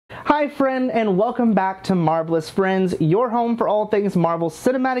Hi friend, and welcome back to Marvelous Friends, your home for all things Marvel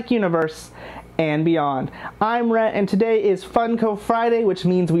Cinematic Universe and beyond. I'm Rhett, and today is Funko Friday, which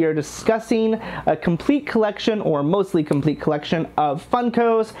means we are discussing a complete collection, or mostly complete collection, of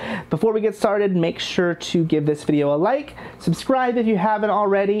Funkos. Before we get started, make sure to give this video a like, subscribe if you haven't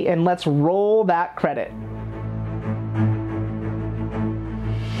already, and let's roll that credit.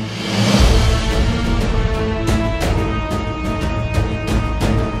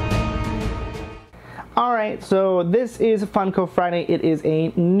 Alright, so this is Funko Friday. It is a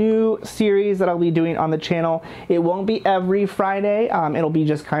new series that I'll be doing on the channel. It won't be every Friday. It'll be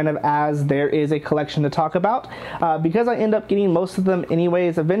just kind of as there is a collection to talk about. Because I end up getting most of them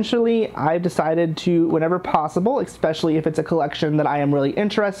anyways, eventually I've decided to, whenever possible, especially if it's a collection that I am really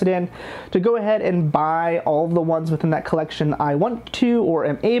interested in, to go ahead and buy all of the ones within that collection I want to or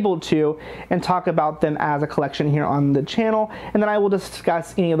am able to and talk about them as a collection here on the channel. And then I will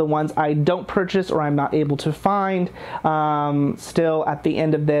discuss any of the ones I don't purchase or I'm not able to find still at the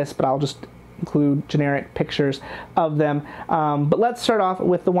end of this, but I'll just include generic pictures of them. But let's start off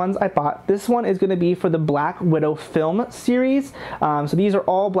with the ones I bought. This one is going to be for the Black Widow film series. So these are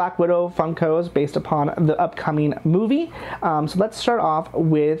all Black Widow Funkos based upon the upcoming movie. So let's start off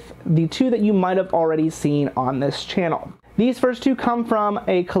with the two that you might have already seen on this channel. These first two come from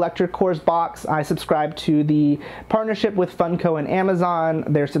a Collector Course box. I subscribe to the partnership with Funko and Amazon,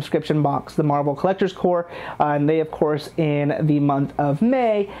 their subscription box, the Marvel Collector's Core, and they, of course, in the month of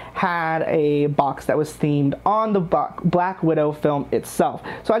May, had a box that was themed on the Black Widow film itself.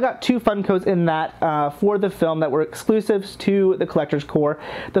 So I got two Funkos in that for the film that were exclusives to the Collector's Core.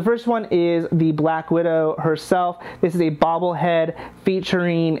 The first one is the Black Widow herself. This is a bobblehead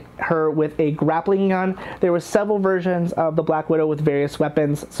featuring her with a grappling gun. There were several versions of the Black Widow with various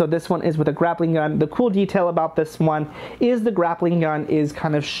weapons, so this one is with a grappling gun. The cool detail about this one is the grappling gun is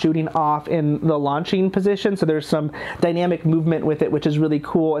kind of shooting off in the launching position, so there's some dynamic movement with it, which is really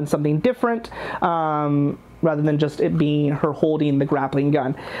cool and something different, rather than just it being her holding the grappling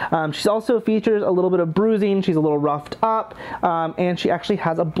gun. She also features a little bit of bruising. She's a little roughed up, and she actually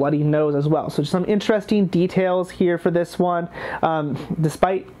has a bloody nose as well. So some interesting details here for this one.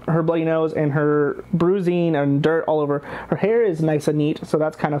 Despite her bloody nose and her bruising and dirt all over, her hair is nice and neat, so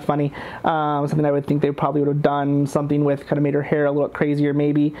that's kind of funny. Something I would think they probably would have done something with, kind of made her hair a little crazier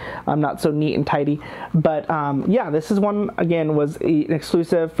maybe, not so neat and tidy. But yeah, this is one, again, was an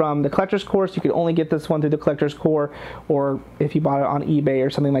exclusive from the Collector's Course. You could only get this one through the Collector's Core, or if you bought it on eBay or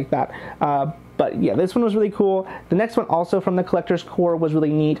something like that. But yeah, this one was really cool. The next one, also from the Collector's Core, was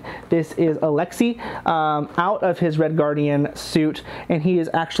really neat. This is Alexei out of his Red Guardian suit, and he is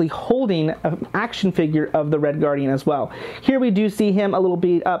actually holding an action figure of the Red Guardian as well. Here we do see him a little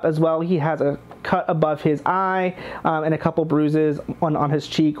beat up as well. He has a cut above his eye and a couple bruises, one on his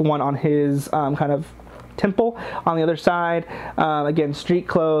cheek, one on his kind of temple on the other side. Again, street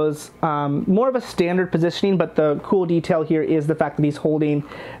clothes, more of a standard positioning, but the cool detail here is the fact that he's holding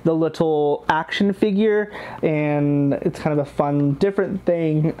the little action figure, and it's kind of a fun, different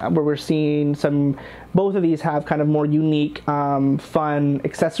thing where we're seeing both of these have kind of more unique, fun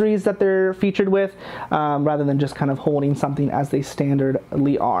accessories that they're featured with, rather than just kind of holding something as they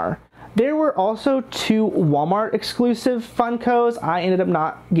standardly are. There were also two Walmart exclusive Funkos. I ended up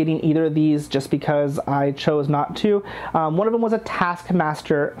not getting either of these just because I chose not to. One of them was a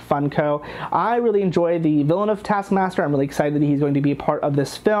Taskmaster Funko. I really enjoy the villain of Taskmaster. I'm really excited that he's going to be a part of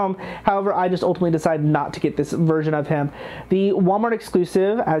this film. However, I just ultimately decided not to get this version of him. The Walmart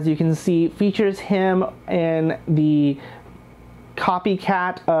exclusive, as you can see, features him in the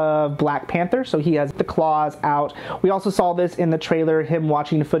copycat of Black Panther, so he has the claws out. We also saw this in the trailer, him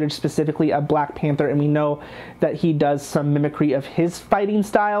watching footage specifically of Black Panther, and we know that he does some mimicry of his fighting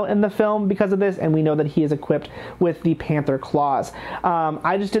style in the film because of this, and we know that he is equipped with the Panther claws.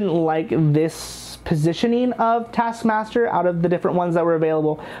 I just didn't like this positioning of Taskmaster out of the different ones that were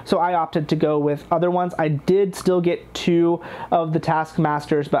available, so I opted to go with other ones. I did still get two of the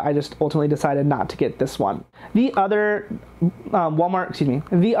Taskmasters, but I just ultimately decided not to get this one. The other Walmart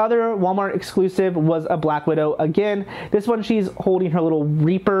exclusive was a Black Widow. Again, this one, she's holding her little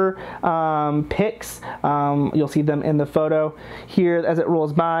Reaper picks. You'll see them in the photo here as it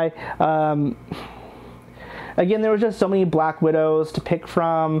rolls by. Again, there was just so many Black Widows to pick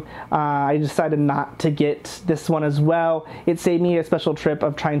from. I decided not to get this one as well. It saved me a special trip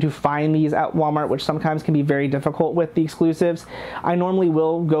of trying to find these at Walmart, which sometimes can be very difficult with the exclusives. I normally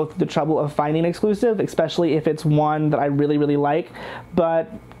will go through the trouble of finding exclusive, especially if it's one that I really, really like. But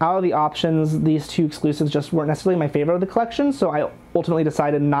out of the options, these two exclusives just weren't necessarily my favorite of the collection, so I ultimately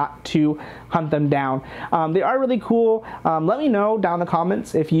decided not to hunt them down. They are really cool. Let me know down in the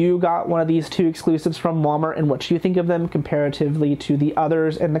comments if you got one of these 2 exclusives from Walmart and what you think of them comparatively to the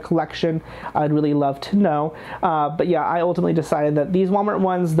others in the collection. I'd really love to know. But yeah, I ultimately decided that these Walmart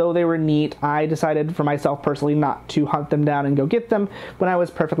ones, though they were neat, I decided for myself personally not to hunt them down and go get them when I was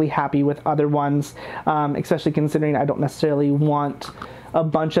perfectly happy with other ones, especially considering I don't necessarily want a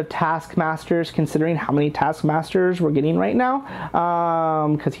bunch of Taskmasters, considering how many Taskmasters we're getting right now,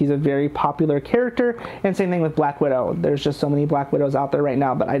 because he's a very popular character. And same thing with Black Widow. There's just so many Black Widows out there right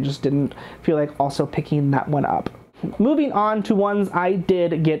now, but I just didn't feel like also picking that one up. Moving on to ones I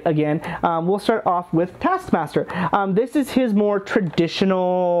did get again, we'll start off with Taskmaster. This is his more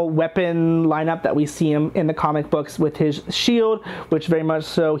traditional weapon lineup that we see him in the comic books with his shield, which very much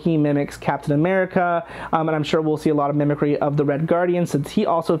so he mimics Captain America, and I'm sure we'll see a lot of mimicry of the Red Guardian since he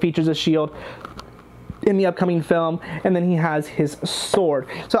also features a shield in the upcoming film, and then he has his sword.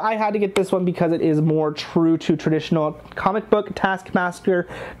 So I had to get this one because it is more true to traditional comic book Taskmaster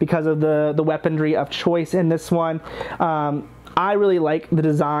because of the weaponry of choice in this one. I really like the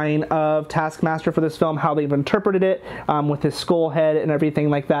design of Taskmaster for this film, how they've interpreted it with his skull head and everything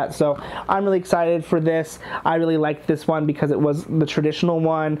like that. So I'm really excited for this. I really liked this one because it was the traditional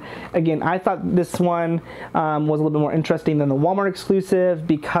one. Again, I thought this one was a little bit more interesting than the Walmart exclusive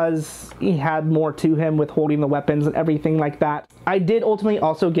because he had more to him with holding the weapons and everything like that. I did ultimately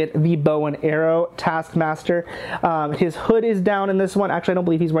also get the bow and arrow Taskmaster. His hood is down in this one. Actually, I don't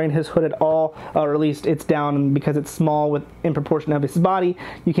believe he's wearing his hood at all, or at least it's down because it's small in proportion of his body.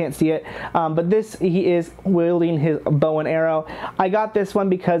 You can't see it. But he is wielding his bow and arrow. I got this one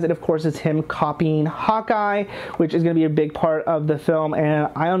because it, of course, is him copying Hawkeye, which is going to be a big part of the film. And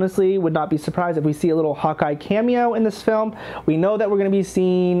I honestly would not be surprised if we see a little Hawkeye cameo in this film. We know that we're going to be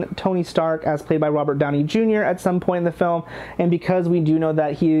seeing Tony Stark as played by Robert Downey Jr. at some point in the film. And because we do know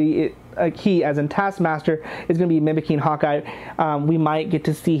that he, as in Taskmaster, is going to be mimicking Hawkeye, we might get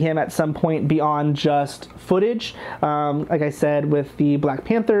to see him at some point beyond just footage. Like I said, with the Black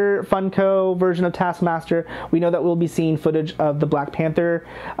Panther Funko version of Taskmaster, we know that we'll be seeing footage of the Black Panther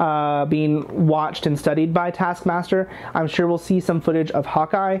being watched and studied by Taskmaster. I'm sure we'll see some footage of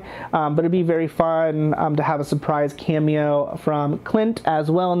Hawkeye, but it'd be very fun to have a surprise cameo from Clint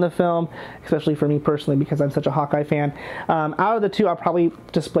as well in the film, especially for me personally because I'm such a Hawkeye fan. Out of the 2, I'll probably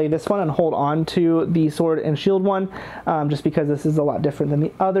display this one and hold on to the sword and shield one, just because this is a lot different than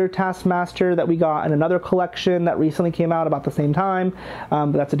the other Taskmaster that we got in another collection that recently came out about the same time,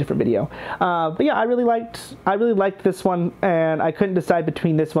 but that's a different video. But yeah, I really liked this one, and I couldn't decide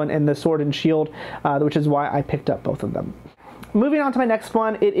between this one and the sword and shield, which is why I picked up both of them. Moving on to my next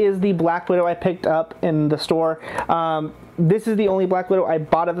one, it is the Black Widow I picked up in the store. This is the only Black Widow I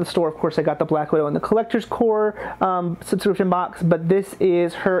bought at the store. Of course, I got the Black Widow in the Collector's Core subscription box, but this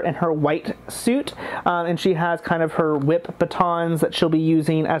is her in her white suit, and she has kind of her whip batons that she'll be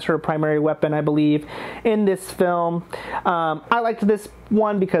using as her primary weapon, I believe, in this film. I liked this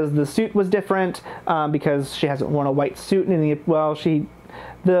one because the suit was different, because she hasn't worn a white suit in any, well,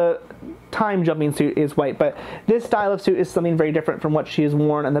 the time jumping suit is white, but this style of suit is something very different from what she has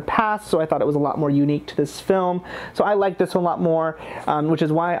worn in the past, so I thought it was a lot more unique to this film. So I like this one a lot more, which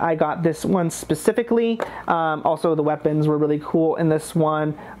is why I got this one specifically. Also, the weapons were really cool in this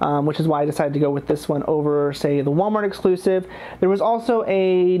one, which is why I decided to go with this one over, say, the Walmart exclusive. There was also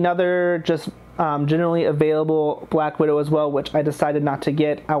another just generally available Black Widow as well, which I decided not to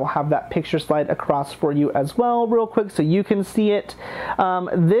get. I will have that picture slide across for you as well real quick so you can see it.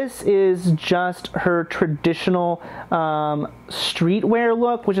 This is just her traditional streetwear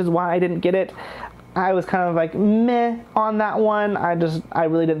look, which is why I didn't get it. I was kind of like meh on that one. I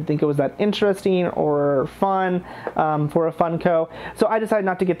really didn't think it was that interesting or fun for a Funko. So I decided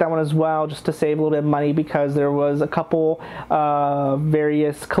not to get that one as well, just to save a little bit of money, because there was a couple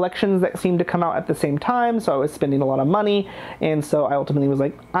various collections that seemed to come out at the same time, so I was spending a lot of money, and so I ultimately was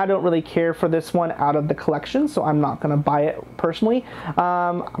like, I don't really care for this one out of the collection, so I'm not going to buy it personally.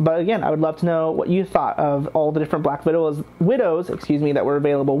 But again, I would love to know what you thought of all the different Black Widows that were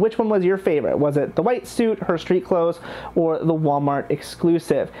available. Which one was your favorite? Was it the white suit, her street clothes, or the Walmart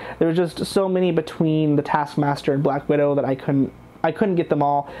exclusive? There were just so many between the Taskmaster and Black Widow that I couldn't get them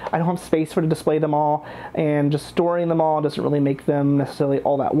all. I don't have space to display them all, and just storing them all doesn't really make them necessarily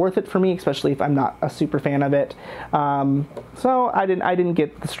all that worth it for me, especially if I'm not a super fan of it. So I didn't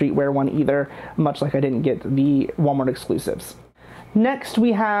get the streetwear one either, much like I didn't get the Walmart exclusives. Next,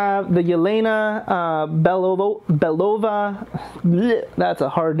 we have the Yelena Belova. Blech, that's a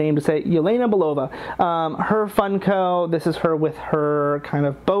hard name to say. Yelena Belova. Her Funko. This is her with her kind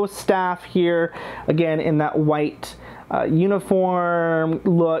of bow staff here, again in that white uniform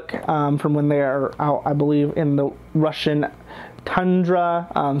look from when they are out, I believe, in the Russian tundra,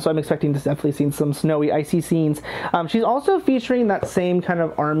 so I'm expecting to definitely see some snowy, icy scenes. She's also featuring that same kind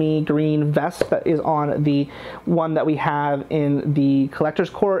of army green vest that is on the one that we have in the Collector's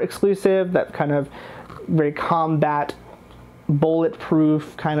Core exclusive, that kind of very combat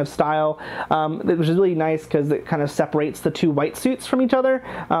bulletproof kind of style, which is really nice because it kind of separates the two white suits from each other,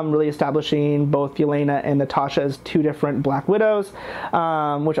 really establishing both Yelena and Natasha as two different Black Widows,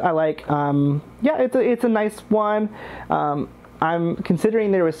 which I like. Yeah, it's a nice one. I'm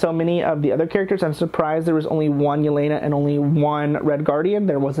considering there was so many of the other characters, I'm surprised there was only one Yelena and only one Red Guardian.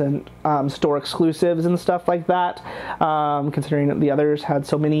 There wasn't store exclusives and stuff like that, considering that the others had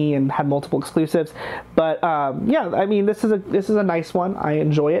so many and had multiple exclusives. But yeah, I mean, this is a nice one. I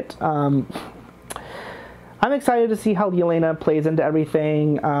enjoy it. I'm excited to see how Yelena plays into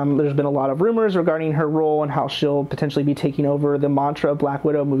everything. There's been a lot of rumors regarding her role and how she'll potentially be taking over the mantra of Black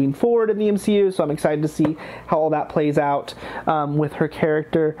Widow moving forward in the MCU, so I'm excited to see how all that plays out with her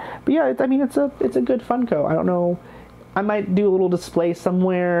character. But yeah, I mean, it's a good Funko. I don't know, I might do a little display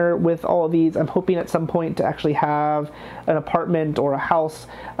somewhere with all of these. I'm hoping at some point to actually have an apartment or a house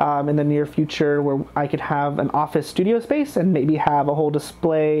in the near future where I could have an office studio space and maybe have a whole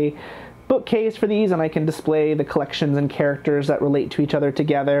display bookcase for these, and I can display the collections and characters that relate to each other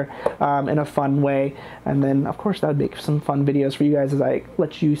together in a fun way. And then of course that would make some fun videos for you guys as I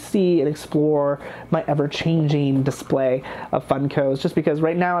let you see and explore my ever-changing display of Funkos, just because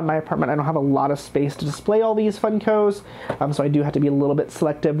right now in my apartment I don't have a lot of space to display all these Funkos, so I do have to be a little bit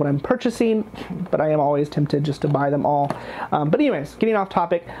selective when I'm purchasing, but I am always tempted just to buy them all. But anyways, getting off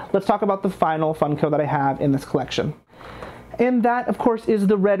topic, let's talk about the final Funko that I have in this collection. And that, of course, is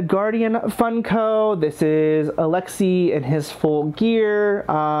the Red Guardian Funko. This is Alexei in his full gear.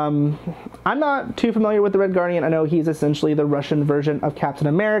 I'm not too familiar with the Red Guardian. I know he's essentially the Russian version of Captain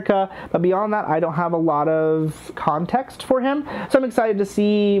America, but beyond that, I don't have a lot of context for him. So I'm excited to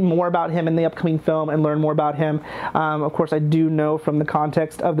see more about him in the upcoming film and learn more about him. Of course, I do know from the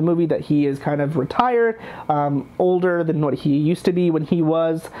context of the movie that he is kind of retired, older than what he used to be when he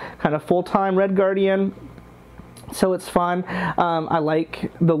was kind of full-time Red Guardian. So it's fun. I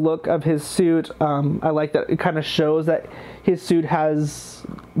like the look of his suit. I like that it kind of shows that his suit has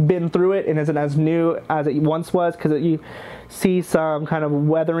been through it and isn't as new as it once was, because you see some kind of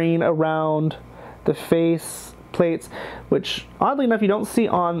weathering around the face plates, which oddly enough you don't see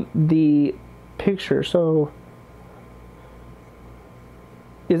on the picture. So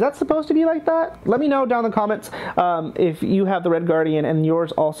is that supposed to be like that? Let me know down in the comments if you have the Red Guardian and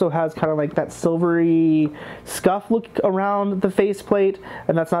yours also has kind of like that silvery scuff look around the faceplate,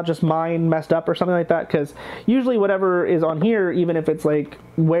 and that's not just mine messed up or something like that, because usually whatever is on here, even if it's like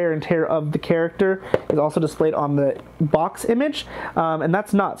wear and tear of the character, is also displayed on the box image, and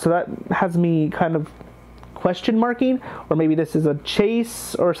that's not. So that has me kind of question marking, or maybe this is a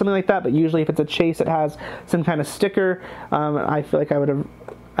chase or something like that, but usually if it's a chase it has some kind of sticker. I feel like I would have,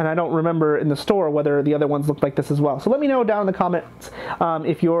 and I don't remember in the store whether the other ones look like this as well. So let me know down in the comments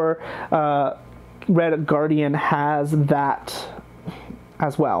if your Red Guardian has that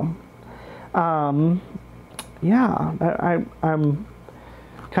as well. Yeah, I'm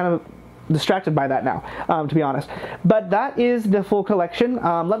kind of distracted by that now, to be honest. But that is the full collection.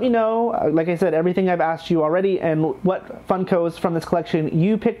 Let me know, like I said, everything I've asked you already and what Funkos from this collection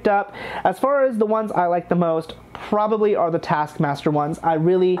you picked up. As far as the ones I like the most, probably are the Taskmaster ones. I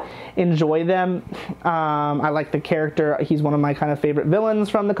really enjoy them. I like the character. He's one of my kind of favorite villains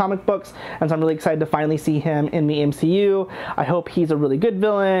from the comic books, and so I'm really excited to finally see him in the MCU. I hope he's a really good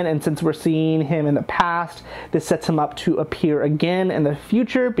villain, and since we're seeing him in the past, this sets him up to appear again in the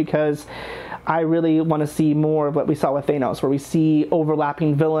future, because I really want to see more of what we saw with Thanos, where we see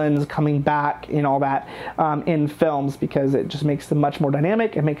overlapping villains coming back and all that in films, because it just makes them much more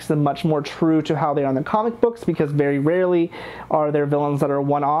dynamic. It makes them much more true to how they are in the comic books, because very rarely are there villains that are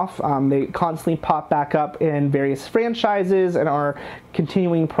one-off. They constantly pop back up in various franchises and are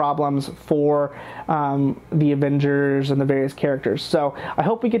continuing problems for the Avengers and the various characters. So I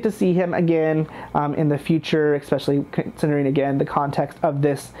hope we get to see him again in the future, especially considering, again, the context of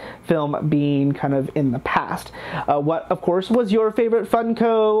this film being kind of in the past. What, of course, was your favorite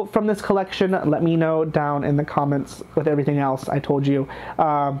Funko from this collection? Let me know down in the comments with everything else I told you.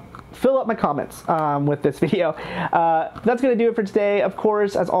 Fill up my comments with this video. That's going to do it for today. Of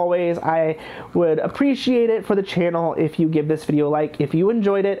course, as always, I would appreciate it for the channel if you give this video a like, if you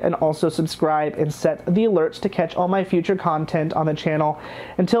enjoyed it, and also subscribe and set the alerts to catch all my future content on the channel.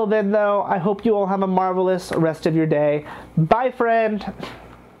 Until then, though, I hope you all have a marvelous rest of your day. Bye, friend!